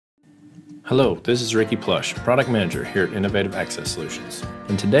Hello, this is Ricky Plush, Product Manager here at Innovative Access Solutions.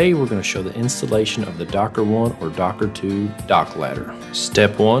 And today we're going to show the installation of the Docker 1 or Docker 2 dock ladder.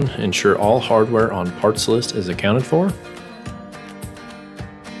 Step 1, ensure all hardware on parts list is accounted for.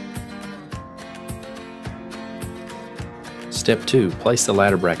 Step 2, place the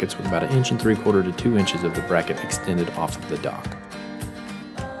ladder brackets with about 1 3/4 to 2 inches of the bracket extended off of the dock.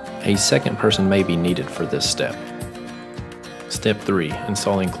 A second person may be needed for this step. Step 3,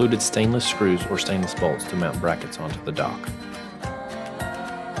 install included stainless screws or stainless bolts to mount brackets onto the dock.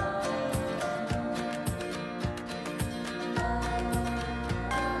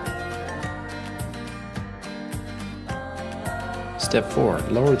 Step 4,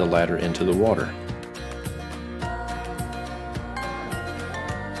 lower the ladder into the water.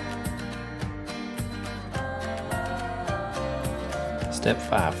 Step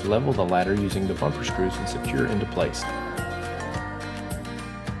 5, level the ladder using the bumper screws and secure into place.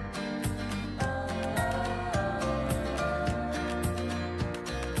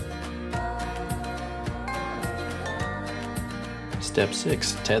 Step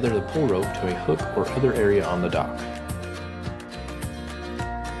 6, tether the pull rope to a hook or other area on the dock.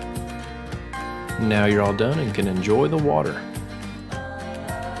 Now you're all done and can enjoy the water.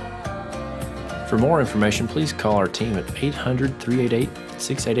 For more information, please call our team at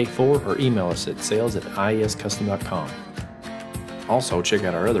 800-388-6884 or email us at sales@iascustom.com. Also, check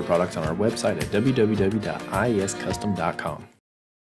out our other products on our website at www.iascustom.com.